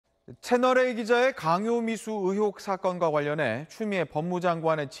채널A 기자의 강요미수 의혹 사건과 관련해 추미애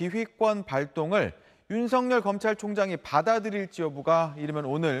법무장관의 지휘권 발동을 윤석열 검찰총장이 받아들일지 여부가 이르면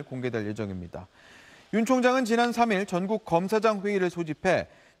오늘 공개될 예정입니다. 윤 총장은 지난 3일 전국 검사장 회의를 소집해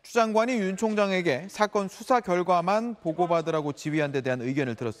추 장관이 윤 총장에게 사건 수사 결과만 보고받으라고 지휘한 데 대한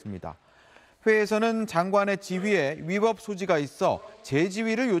의견을 들었습니다. 회의에서는 장관의 지휘에 위법 소지가 있어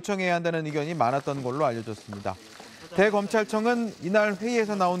재지휘를 요청해야 한다는 의견이 많았던 걸로 알려졌습니다. 대검찰청은 이날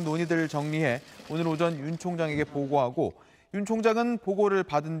회의에서 나온 논의들을 정리해 오늘 오전 윤 총장에게 보고하고 윤 총장은 보고를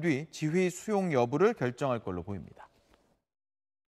받은 뒤 지휘 수용 여부를 결정할 걸로 보입니다.